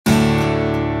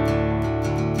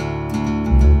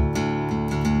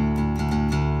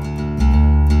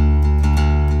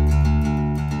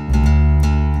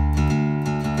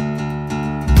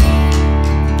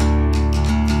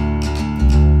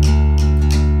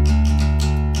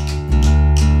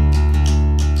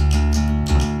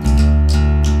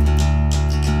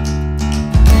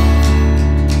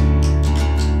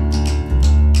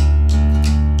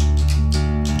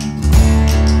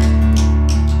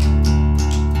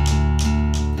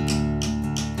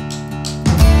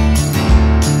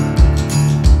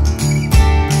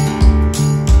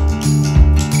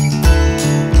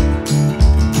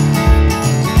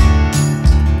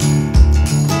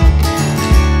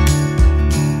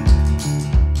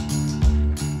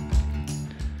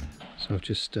I've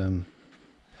just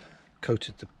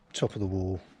coated the top of the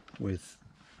wall with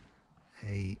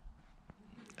a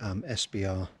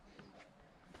SBR,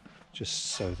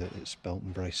 just so that it's belt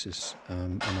and braces,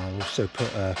 and I'll also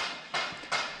put a,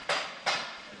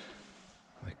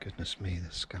 my goodness me, the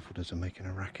scaffolders are making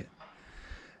a racket.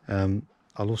 I'll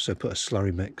also put a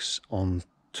slurry mix on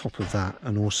top of that,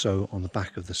 and also on the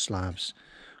back of the slabs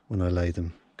when I lay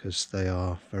them, because they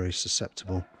are very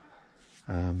susceptible.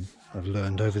 I've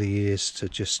learned over the years to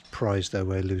just prise their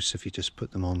way loose if you just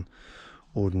put them on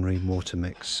ordinary mortar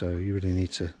mix, so you really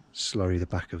need to slurry the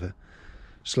back of it,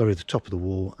 slurry the top of the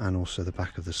wall and also the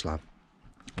back of the slab,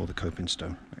 or the coping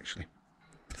stone actually.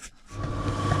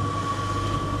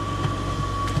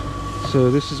 So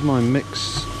this is my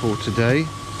mix for today.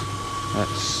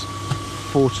 That's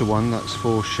 4:1, that's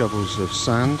 4 shovels of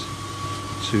sand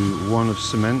to 1 of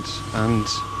cement, and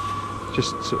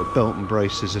just sort of belt and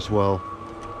braces as well.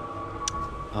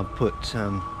 I'll put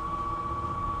some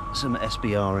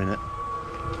SBR in it,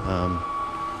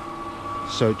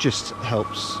 so it just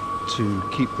helps to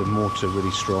keep the mortar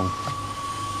really strong.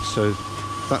 So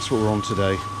that's what we're on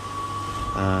today,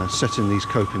 setting these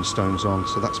coping stones on.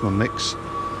 So that's my mix,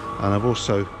 and I've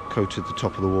also coated the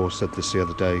top of the wall, said this the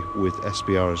other day, with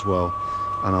SBR as well,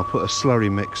 and I'll put a slurry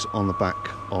mix on the back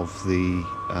of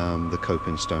the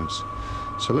coping stones.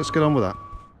 So let's get on with that.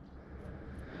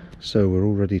 So we're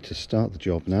all ready to start the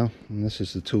job now, and this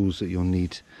is the tools that you'll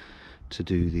need to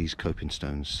do these coping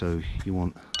stones. So you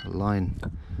want a line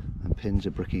and pins, a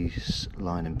bricky's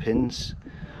line and pins,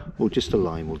 or just a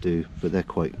line will do, but they're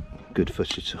quite good for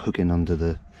just hooking under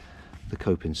the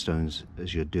coping stones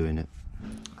as you're doing it.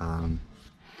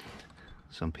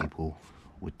 Some people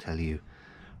would tell you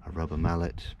a rubber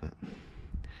mallet, but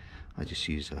I just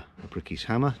use a bricky's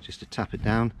hammer just to tap it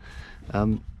down.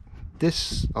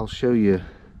 This I'll show you.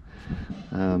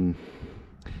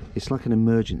 It's like an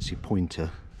emergency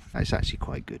pointer. It's actually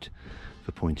quite good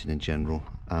for pointing in general,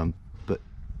 but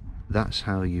that's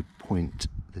how you point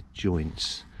the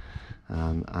joints,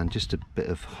 and just a bit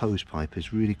of hose pipe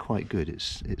is really quite good.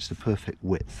 It's the perfect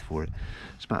width for it.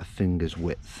 It's about a finger's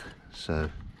width. So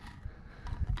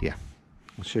yeah,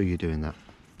 I'll show you doing that.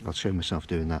 I'll show myself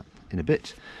doing that in a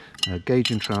bit.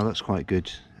 Gauge and trowel, that's quite good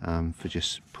for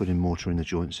just putting mortar in the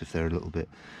joints if they're a little bit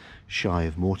shy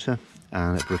of mortar,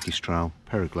 and a bricky's trowel,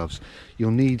 pair of gloves.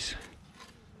 You'll need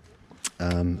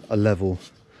a level,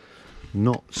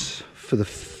 not for the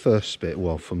first bit,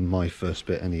 well, for my first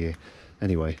bit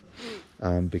anyway,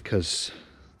 because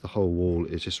the whole wall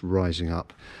is just rising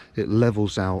up. It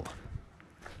levels out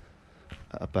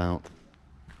at about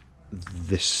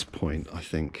this point, I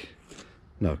think.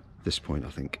 No, this point, I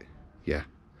think. Yeah.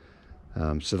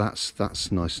 So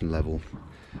that's nice and level,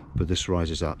 but this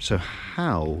rises up. So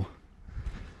how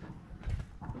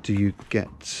do you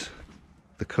get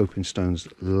the coping stones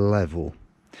level?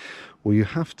 Well, you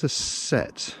have to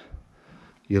set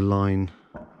your line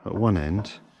at one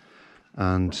end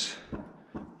and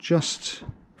just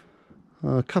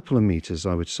a couple of meters,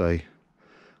 I would say,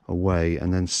 away,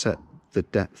 and then set the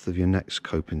depth of your next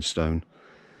coping stone,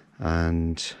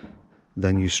 and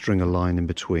then you string a line in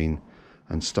between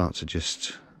and start to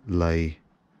just lay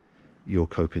your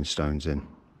coping stones in.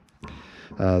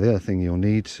 The other thing you'll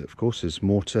need, of course, is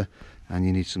mortar, and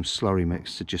you need some slurry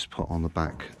mix to just put on the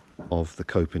back of the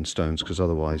coping stones, because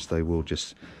otherwise they will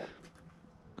just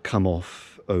come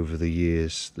off over the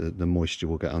years. The moisture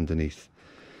will get underneath,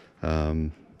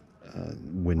 wind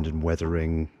and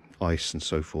weathering, ice and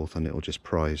so forth, and it'll just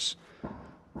prise.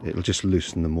 It'll just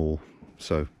loosen them all.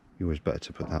 So you're always better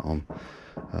to put that on.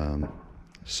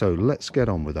 So let's get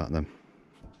on with that then.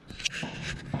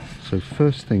 So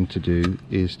first thing to do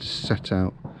is to set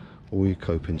out all your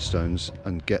coping stones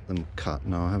and get them cut.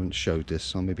 Now, I haven't showed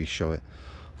this, I'll maybe show it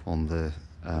on the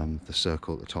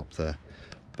circle at the top there.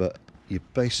 But you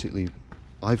basically,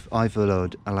 I've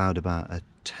allowed about a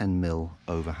 10mm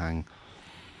overhang.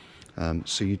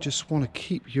 So you just want to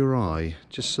keep your eye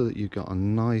just so that you've got a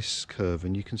nice curve,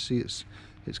 and you can see it's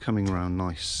coming around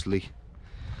nicely.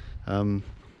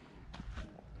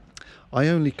 I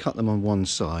only cut them on one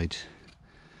side,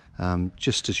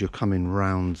 just as you're coming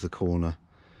round the corner.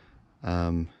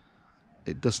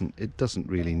 It doesn't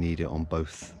really need it on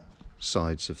both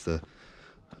sides of the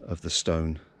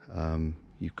stone.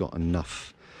 You've got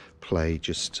enough play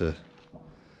just to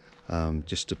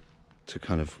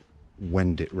kind of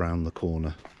wend it round the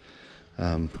corner.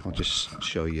 I'll just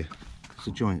show you.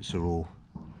 The joints are all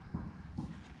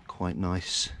quite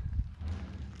nice.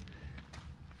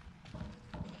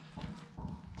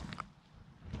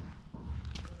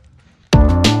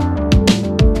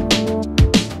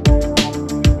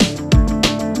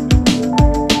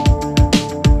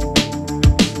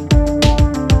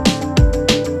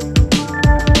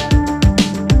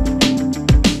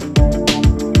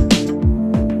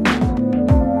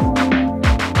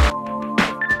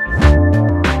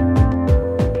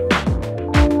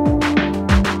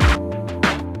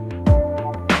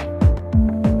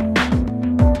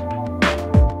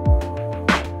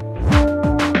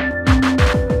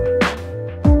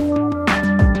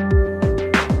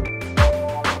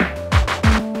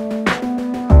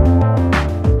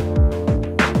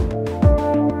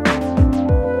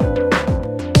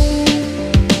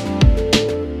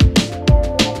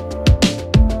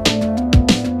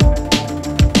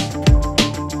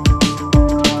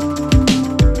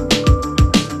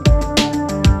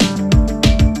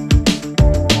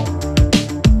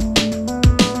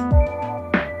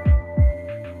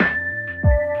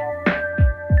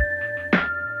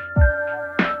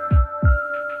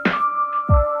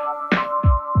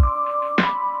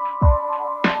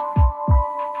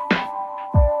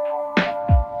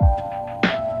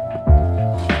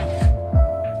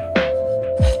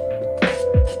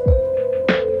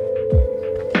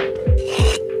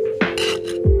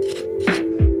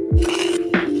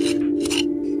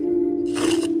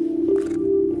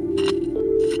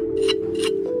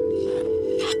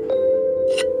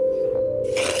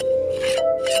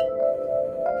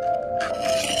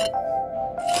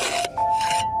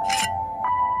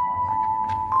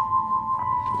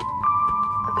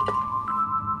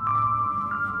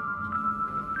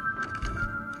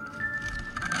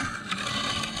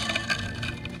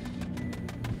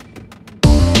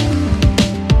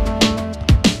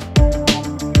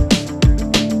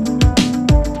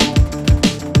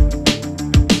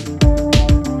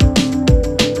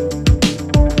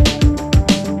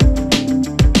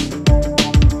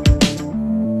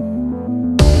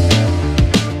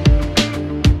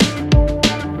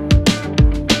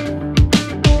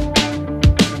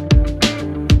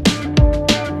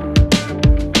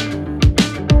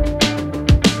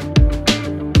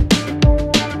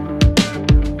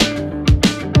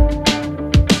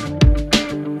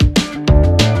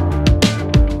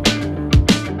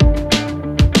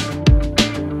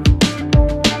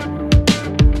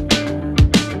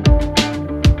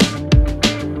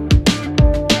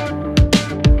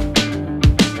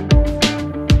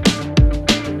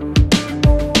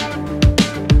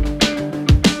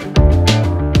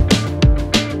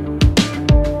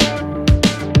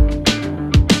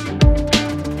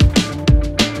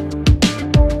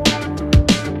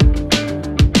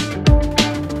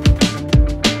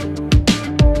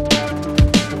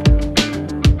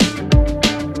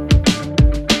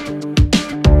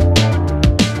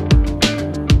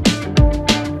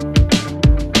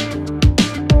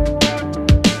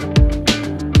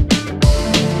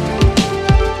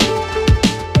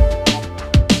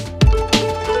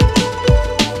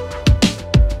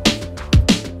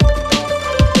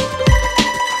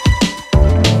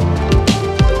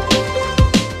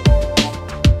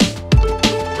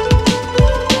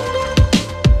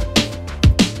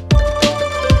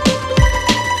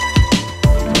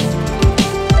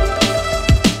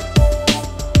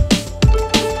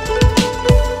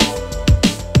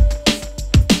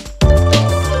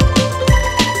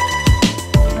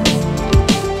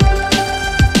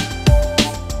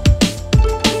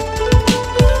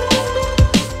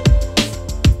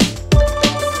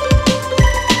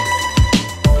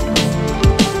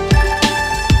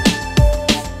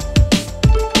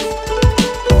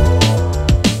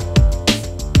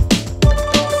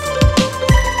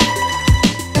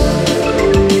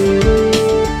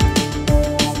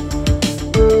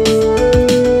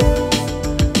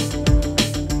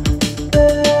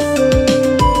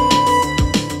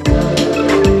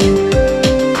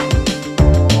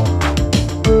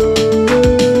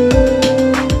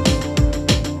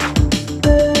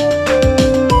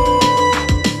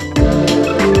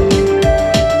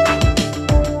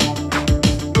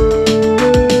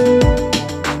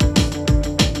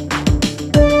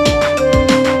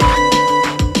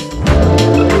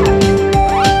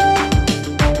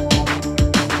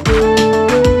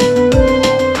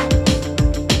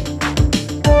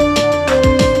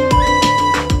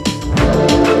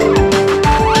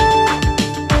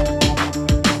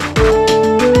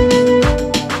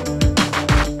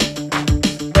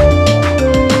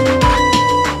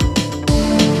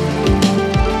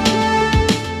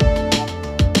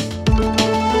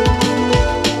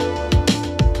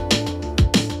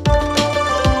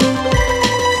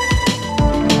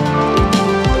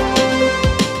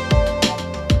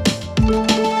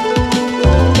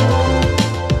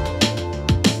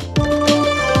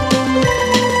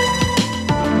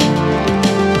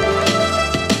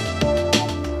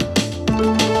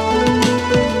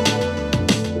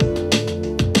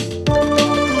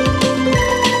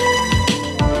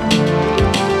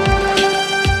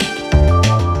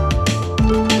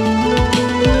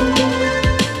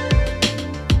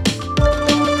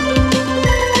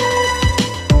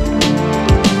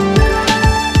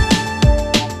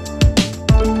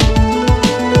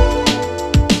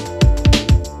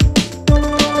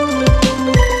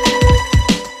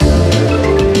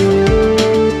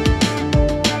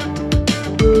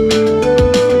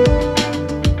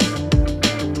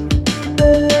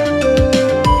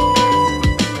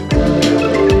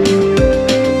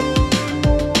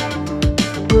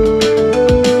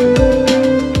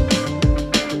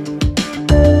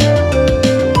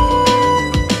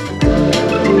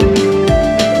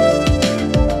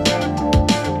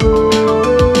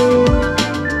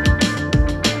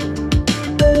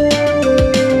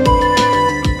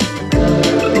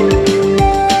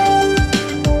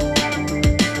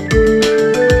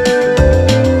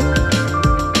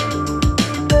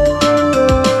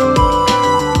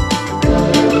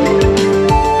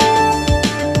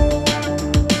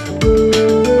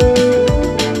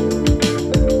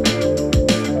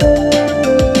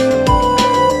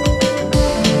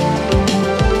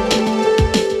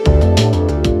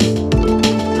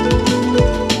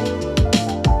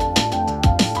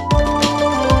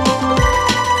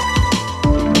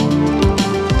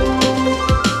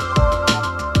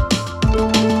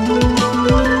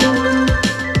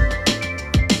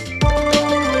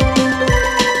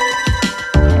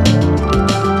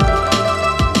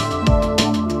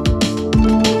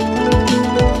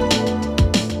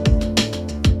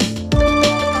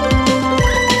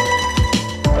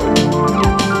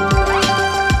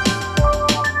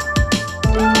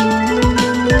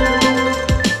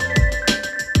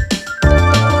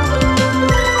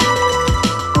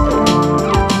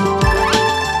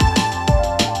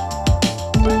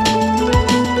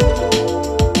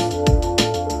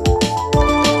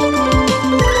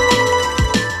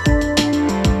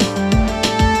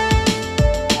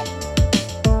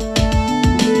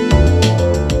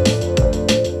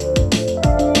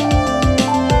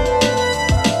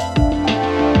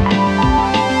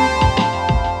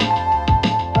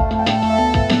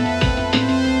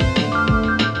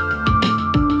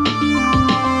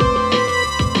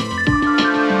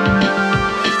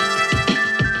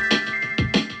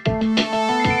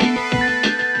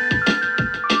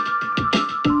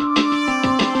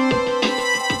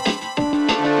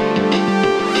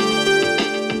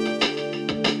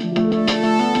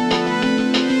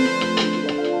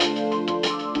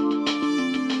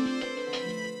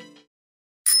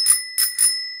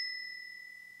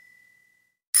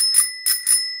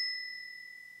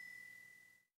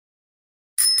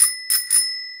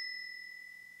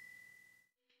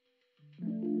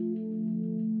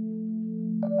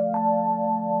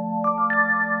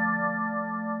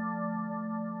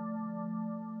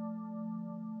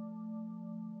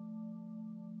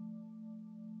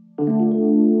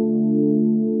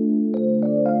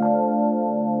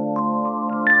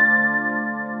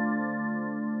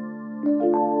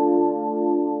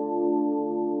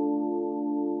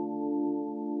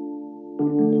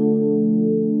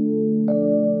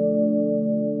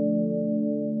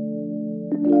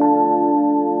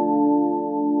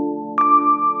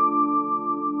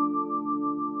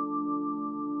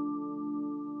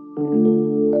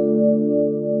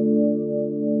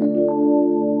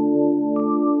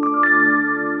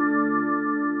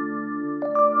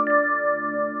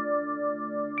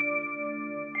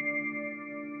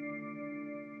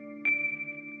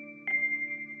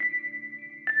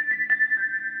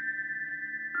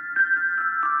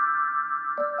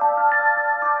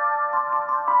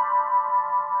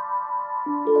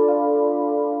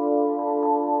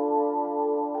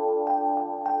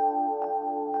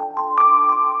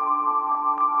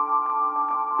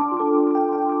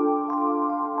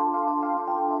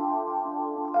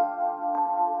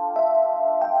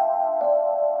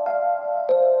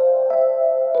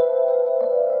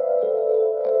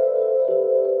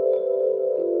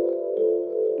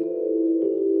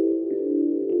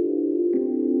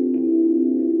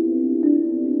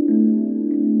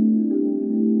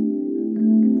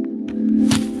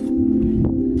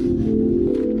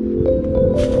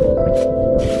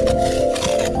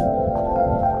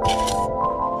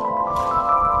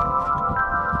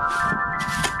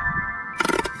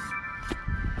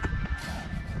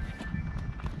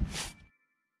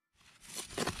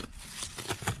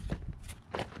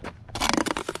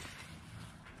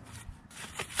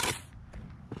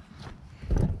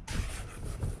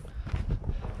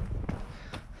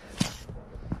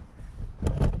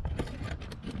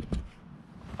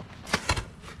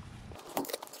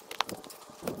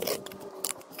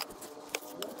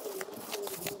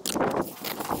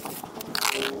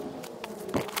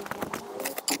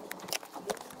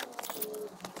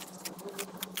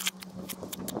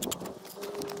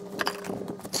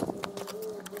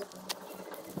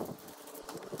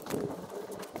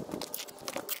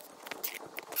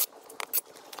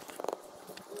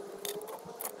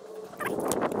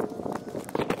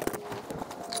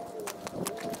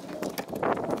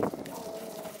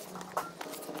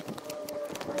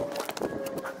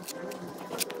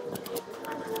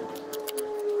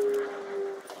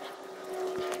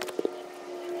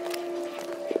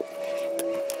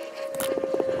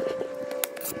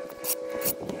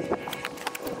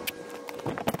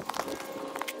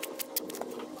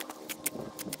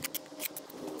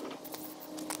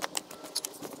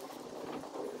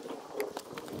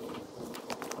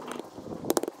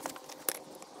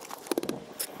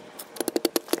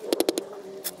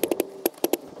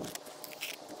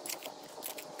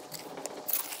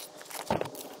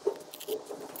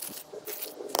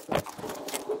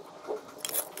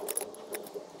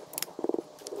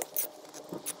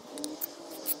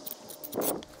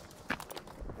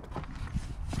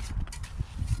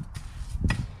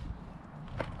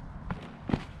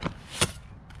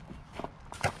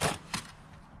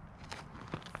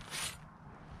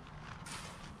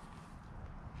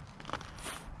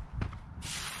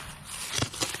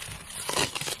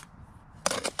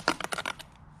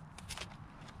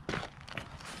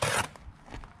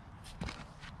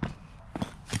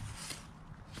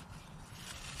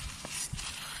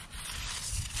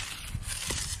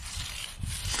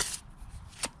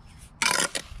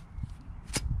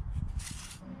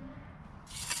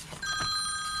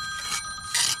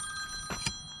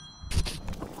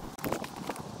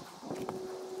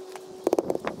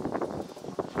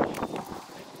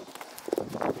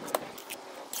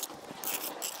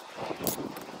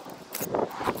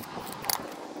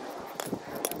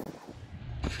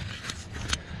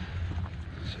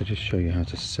 So just show you how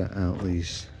to set out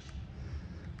these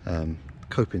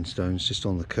coping stones just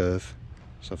on the curve.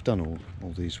 So I've done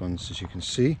all these ones, as you can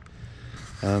see.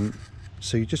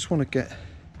 So you just want to get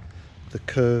the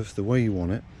curve the way you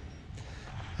want it,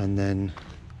 and then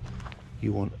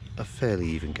you want a fairly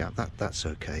even gap. That's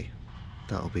okay.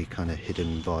 That'll be kind of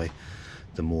hidden by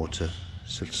the mortar.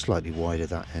 So it's slightly wider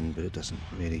that end, but it doesn't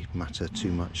really matter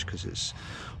too much because it's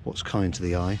what's kind to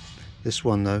the eye. This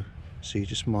one though, so you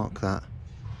just mark that.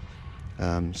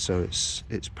 So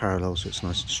it's parallel, so it's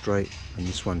nice and straight, and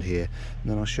this one here,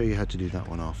 and then I'll show you how to do that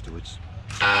one afterwards.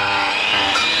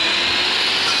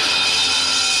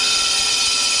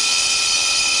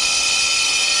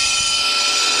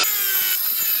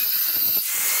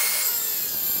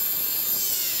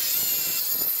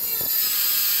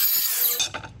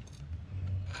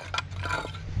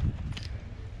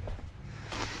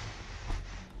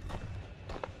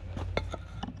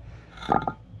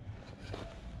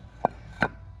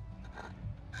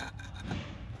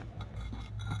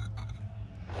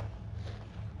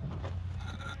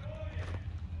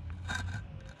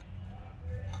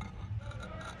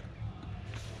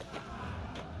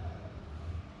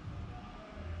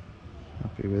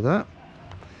 Happy with that.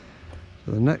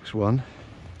 So the next one,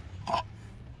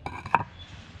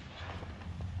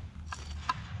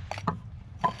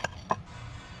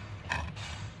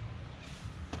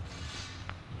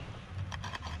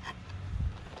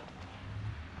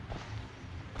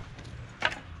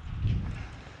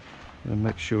 and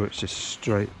make sure it's just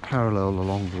straight parallel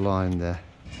along the line there.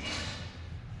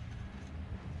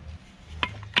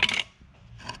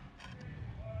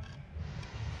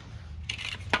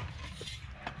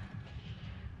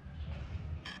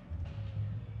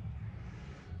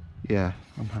 Yeah,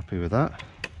 I'm happy with that.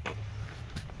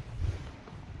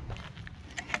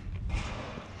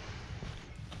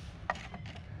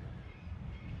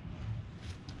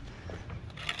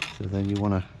 So then you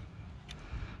want to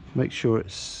make sure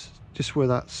it's just where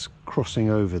that's crossing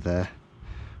over there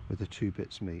where the two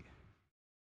bits meet.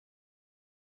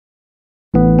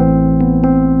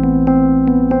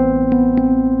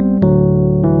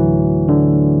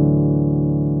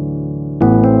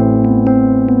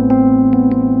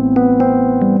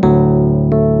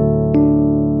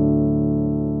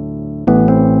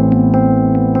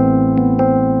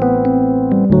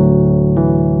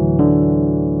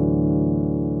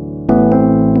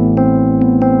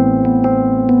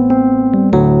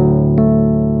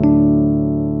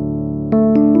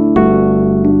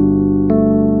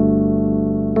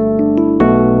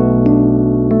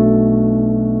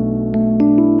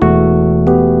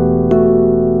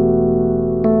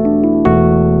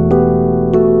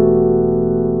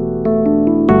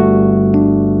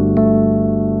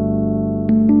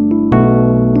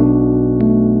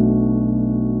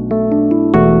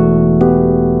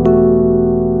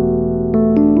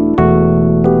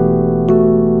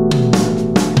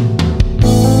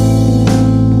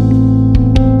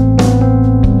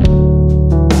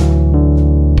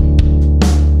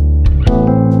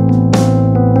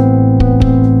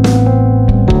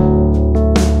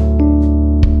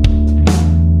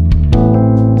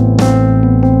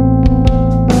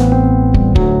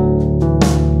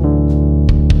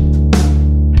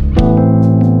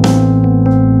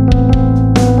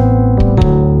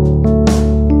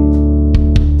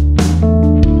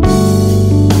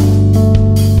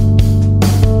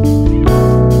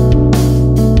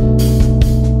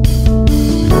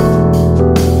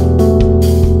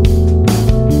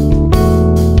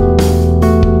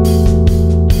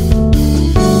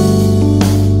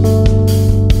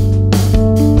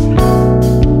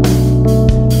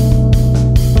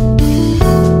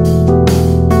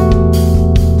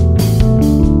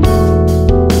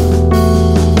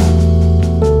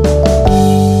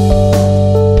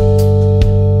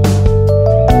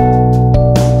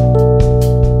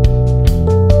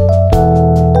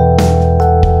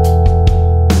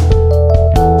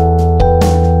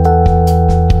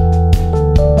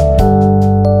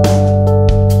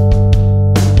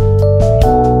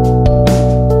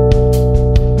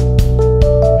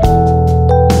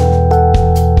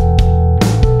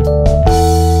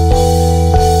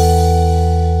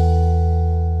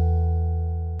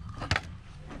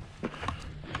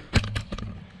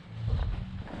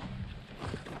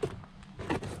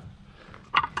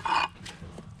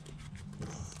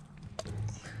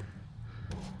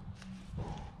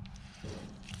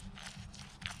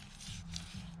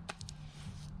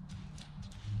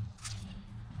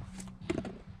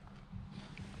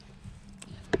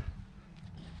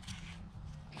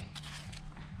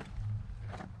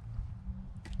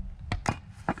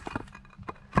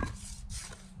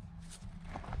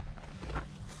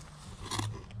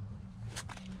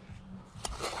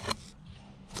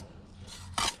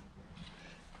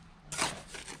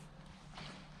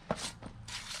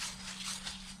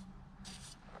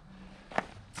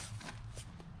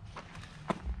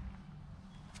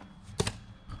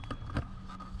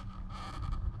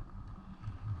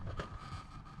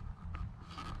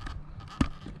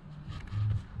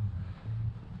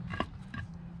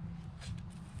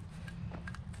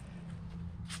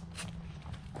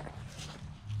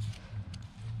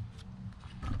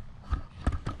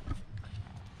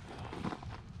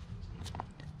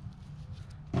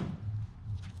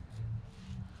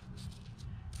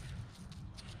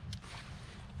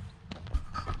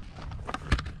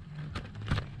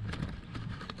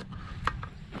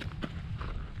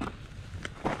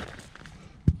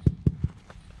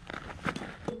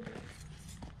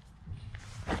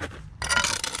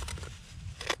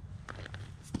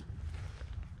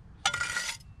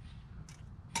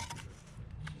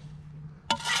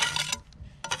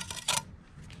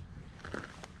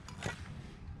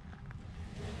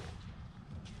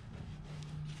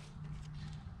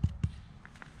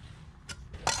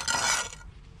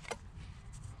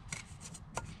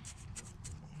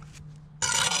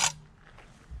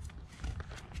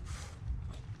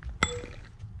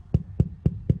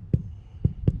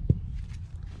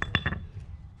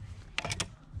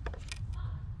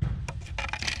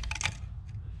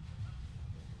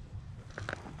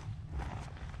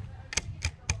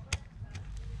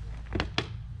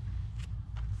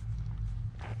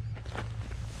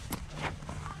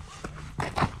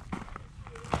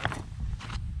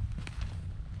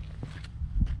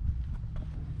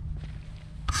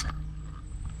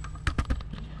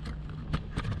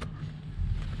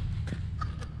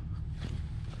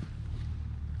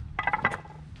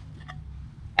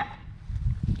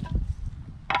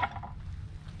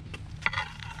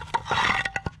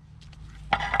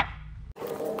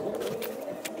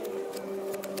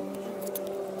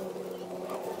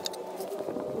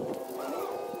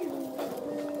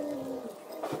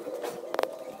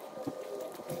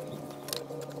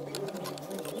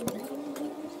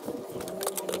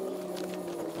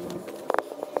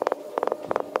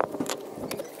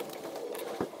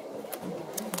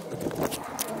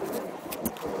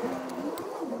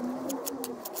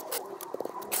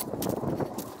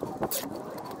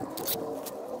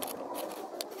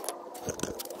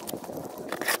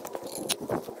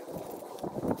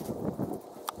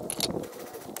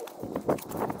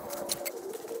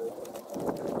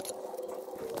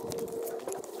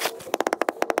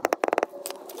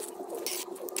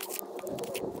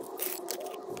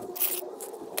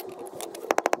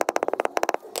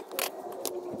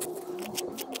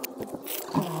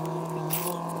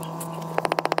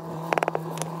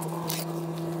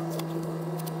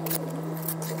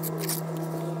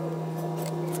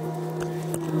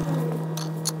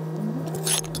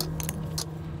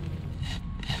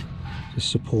 to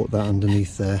support that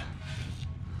underneath there.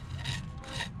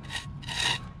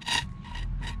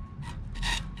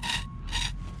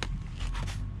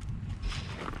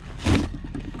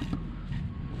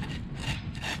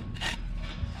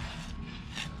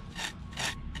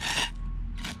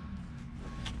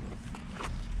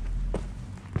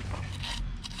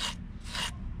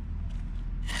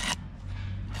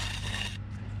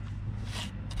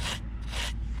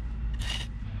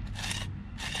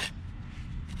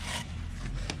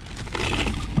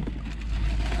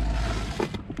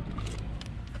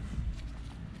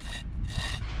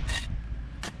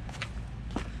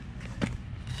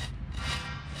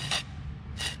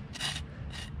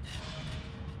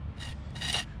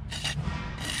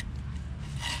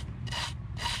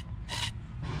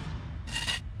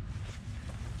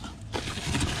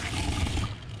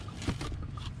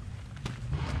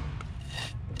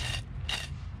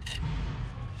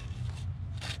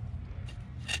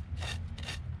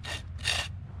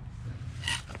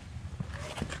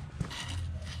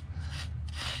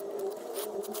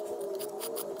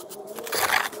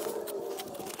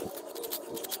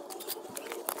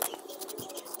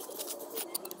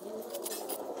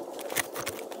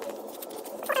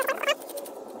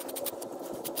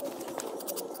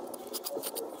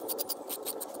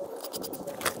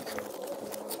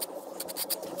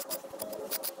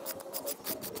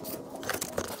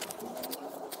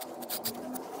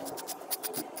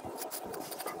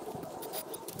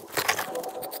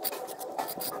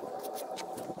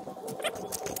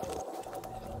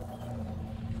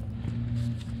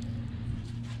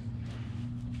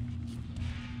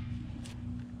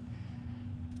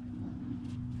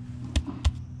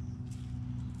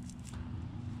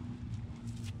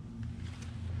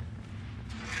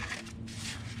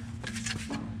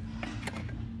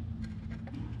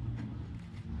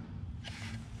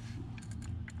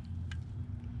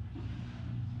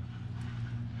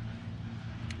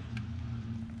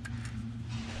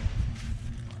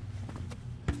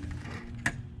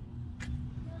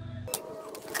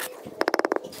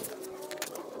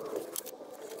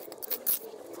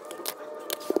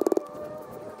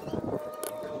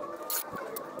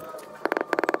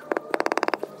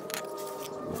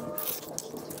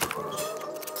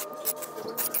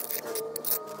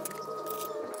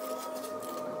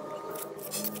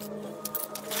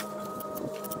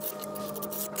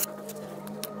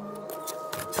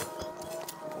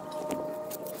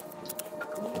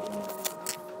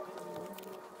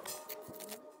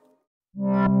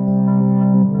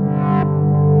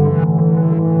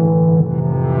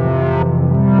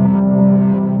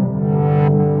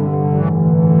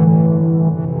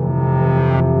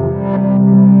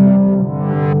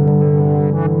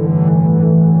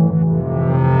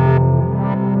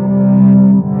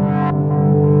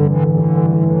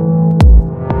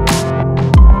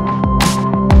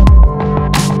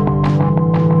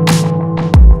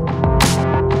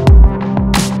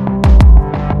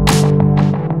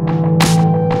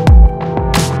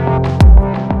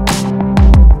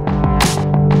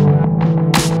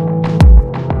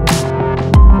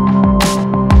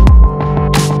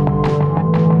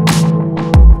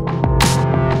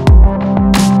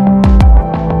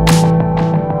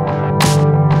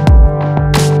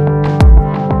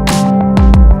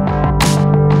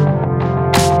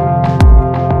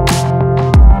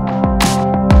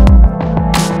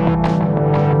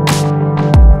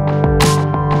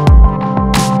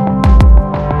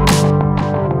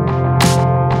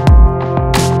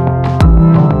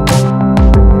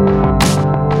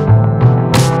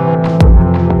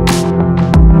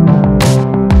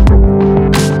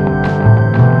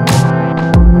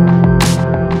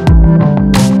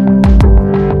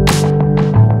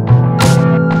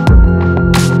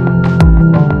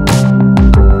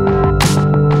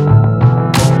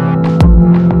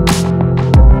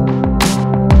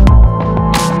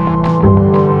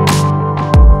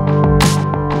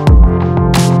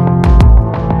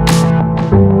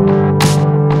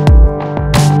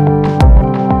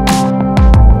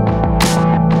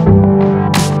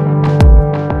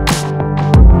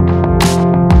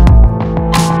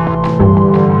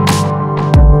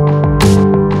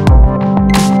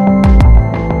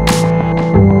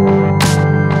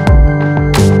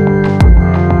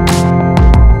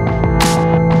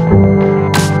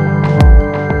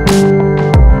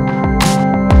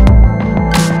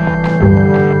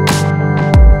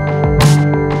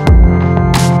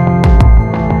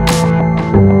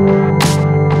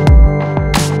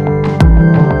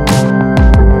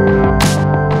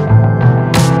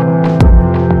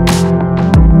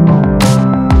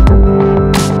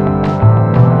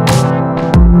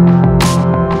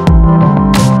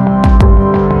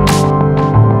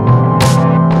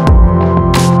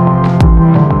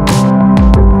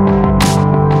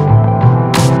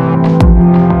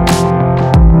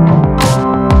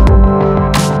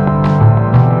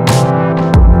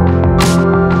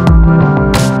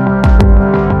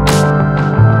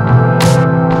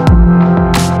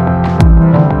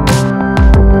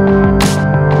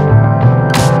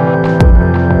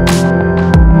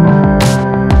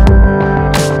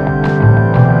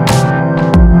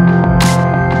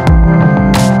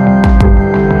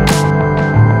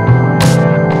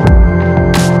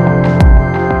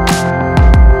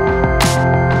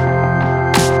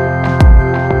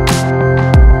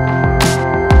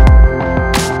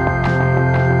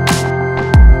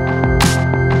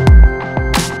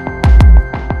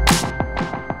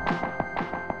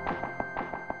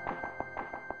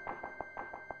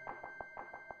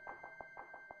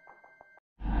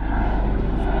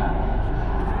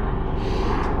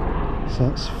 So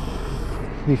that's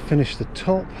me finished the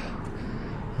top.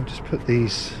 I'll just put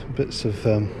these bits of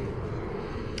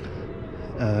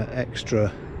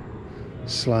extra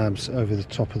slabs over the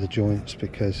top of the joints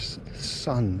because the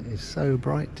sun is so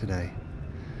bright today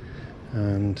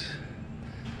and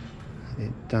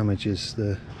it damages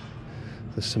the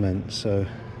cement, so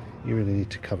you really need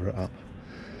to cover it up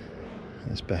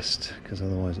as best, because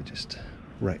otherwise it just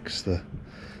wrecks the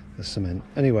cement.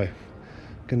 Anyway,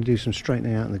 I'm going to do some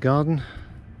straightening out in the garden,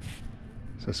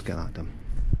 so let's get that done.